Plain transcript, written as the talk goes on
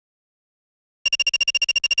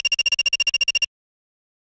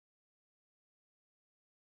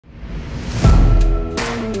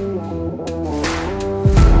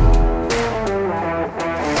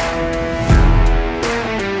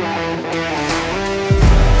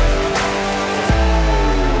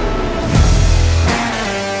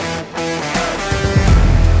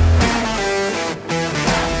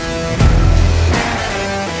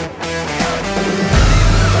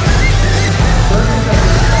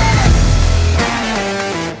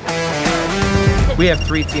We have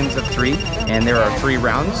 3 teams of 3, and there are 3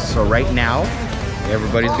 rounds. So right now,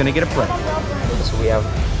 everybody's gonna get a prep. So we have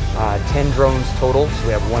 10 drones total, so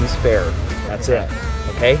we have 1 spare. That's it,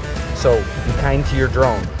 okay? So be kind to your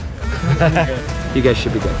drone. You guys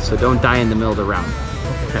should be good, so don't die in the middle of the round.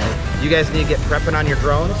 Okay. You guys need to get prepping on your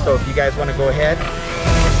drones, so if you guys wanna go ahead.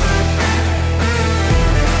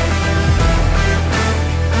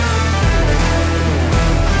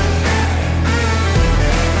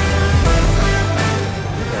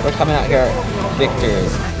 We're coming out here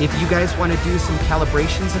victors. If you guys want to do some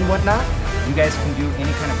calibrations and whatnot, you guys can do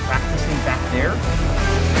any kind of practicing back there.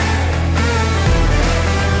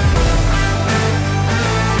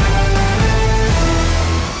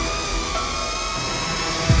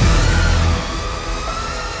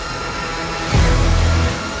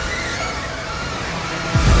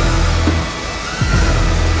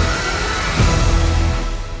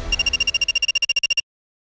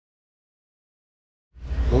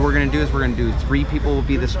 What we're gonna do is we're gonna do 3 people will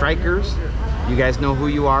be the strikers. You guys know who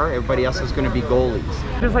you are. Everybody else is gonna be goalies.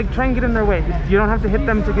 Just like try and get in their way. You don't have to hit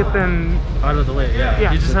them to get them out of the way.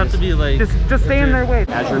 Yeah. You just have to be like just stay in their way.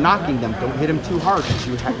 As you're knocking them, don't hit them too hard because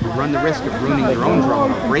you run the risk of ruining your own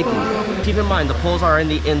drone or breaking it. Keep in mind the poles are in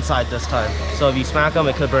the inside this time, so if you smack them,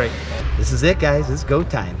 it could break. This is it, guys. It's go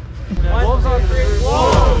time. Wolves on 3.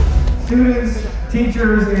 Whoa! Students,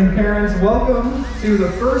 teachers, and parents, welcome to the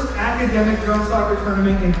first academic drone soccer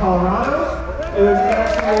tournament in Colorado. It was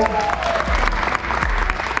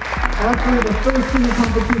actually the first senior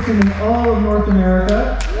competition in all of North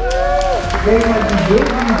America. They had to build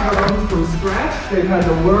these drones from scratch. They've had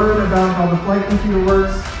to learn about how the flight computer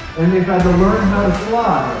works, and they've had to learn how to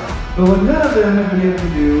fly. But what none of them have been able to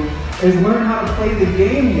do is learn how to play the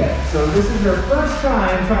game yet. So this is their first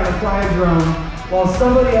time trying to fly a drone while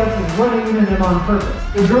somebody else is running into them on purpose.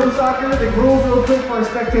 The drone soccer, the rules real quick for our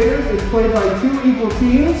spectators. It's played by 2 equal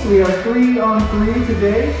teams. We have 3 on 3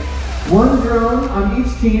 today. 1 drone on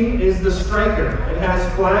each team is the striker. It has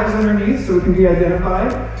flags underneath so it can be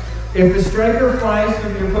identified. If the striker flies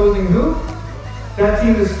through the opposing hoop, that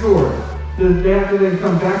team is scored. They have to then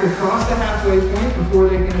come back across the halfway point before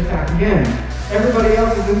they can attack again. Everybody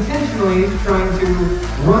else is intentionally trying to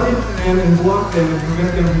run into them and block them and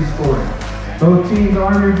prevent them from scoring. Both teams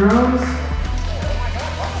arm your drones.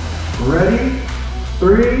 Ready?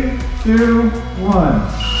 3, 2,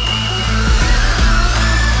 1.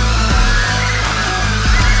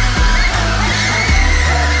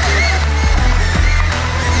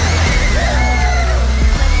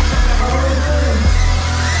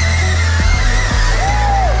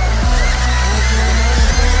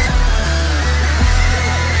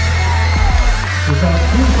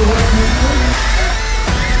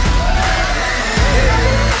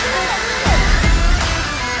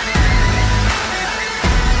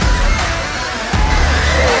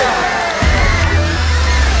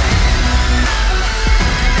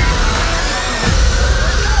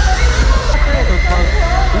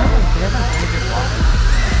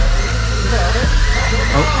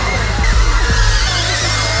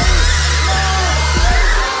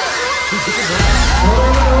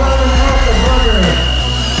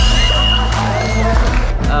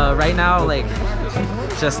 Right now, like,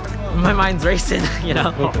 just my mind's racing, you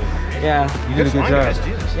know. Yeah. You did a good job.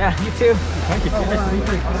 Yeah, you too. Thank you.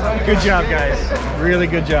 Good job, guys. Really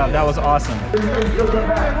good job. That was awesome.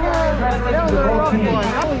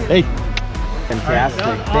 Hey.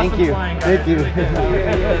 Fantastic. Thank you. Thank you.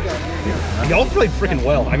 Y'all played freaking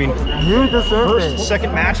well. I mean, first,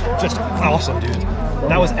 second match, just awesome, dude.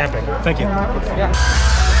 That was epic. Thank you. Yeah.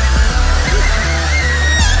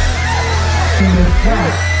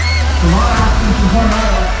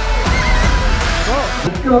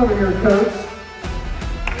 Let's go over here, coach.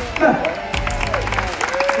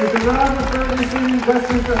 With the Rob Ferguson,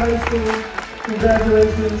 Westminster High School,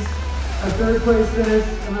 congratulations, a 3rd place finish,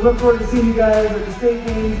 and we look forward to seeing you guys at the state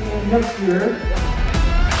games and next year.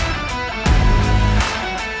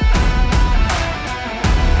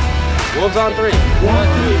 Wolves on 3. 1,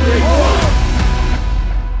 2, 3.